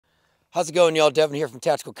How's it going, y'all? Devin here from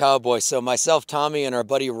Tactical Cowboy. So myself, Tommy, and our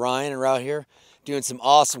buddy Ryan are out here doing some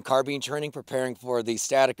awesome carbine training, preparing for the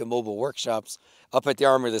static and mobile workshops up at the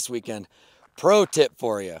Armory this weekend. Pro tip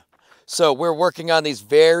for you. So we're working on these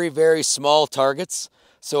very, very small targets.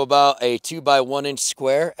 So about a 2 by 1 inch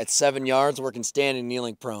square at 7 yards, working standing,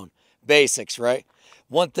 kneeling, prone. Basics, right?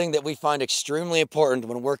 One thing that we find extremely important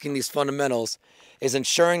when working these fundamentals is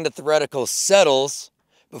ensuring that the reticle settles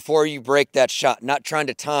before you break that shot, not trying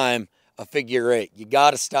to time a figure 8. You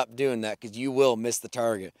got to stop doing that because you will miss the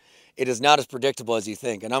target. It is not as predictable as you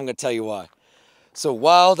think, and I'm going to tell you why. So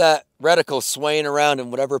while that reticle's swaying around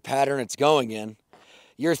in whatever pattern it's going in,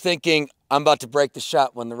 you're thinking, I'm about to break the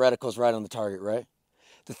shot when the reticle's right on the target, right?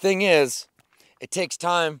 The thing is, it takes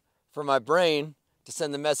time for my brain to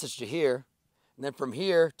send the message to here, and then from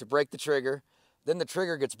here to break the trigger, then the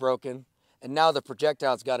trigger gets broken, and now the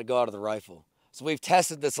projectile's got to go out of the rifle. So we've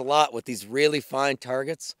tested this a lot with these really fine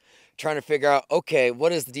targets, trying to figure out, okay,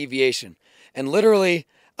 what is the deviation? And literally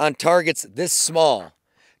on targets this small,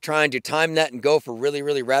 trying to time that and go for really,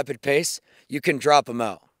 really rapid pace, you can drop them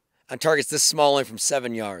out. On targets this small, only from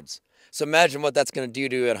 7 yards. So imagine what that's going to do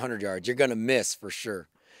to you at 100 yards. You're going to miss for sure.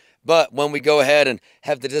 But when we go ahead and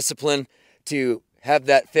have the discipline to have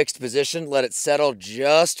that fixed position, let it settle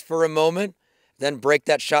just for a moment, then break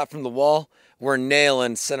that shot from the wall, we're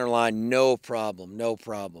nailing center line, no problem, no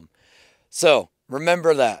problem. So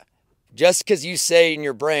remember that. Just because you say in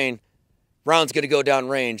your brain, round's going to go down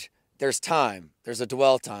range, there's time. There's a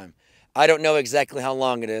dwell time. I don't know exactly how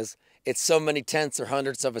long it is. It's so many tenths or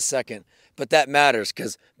hundredths of a second, but that matters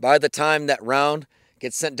because by the time that round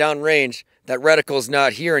gets sent down range, that reticle's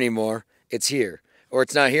not here anymore, it's here. Or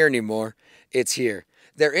it's not here anymore, it's here.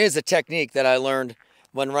 There is a technique that I learned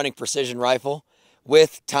when running precision rifle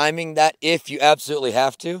with timing that if you absolutely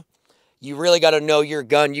have to. You really got to know your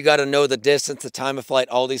gun. You got to know the distance, the time of flight,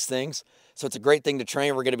 all these things. So it's a great thing to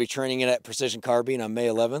train. We're going to be training it at Precision Carbine on May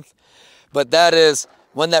 11th. But that is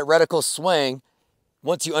when that reticle's swaying,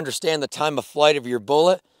 once you understand the time of flight of your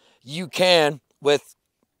bullet, you can, with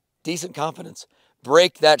decent confidence,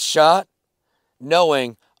 break that shot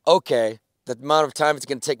knowing, okay, the amount of time it's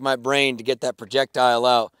going to take my brain to get that projectile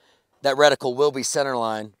out, that reticle will be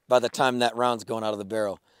centerline by the time that round's going out of the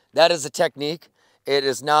barrel. That is a technique. It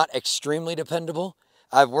is not extremely dependable.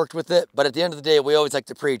 I've worked with it, but at the end of the day, we always like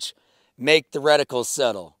to preach, make the reticle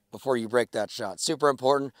settle before you break that shot. Super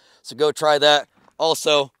important. So go try that.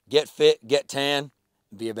 Also, get fit, get tan,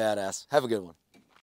 and be a badass. Have a good one.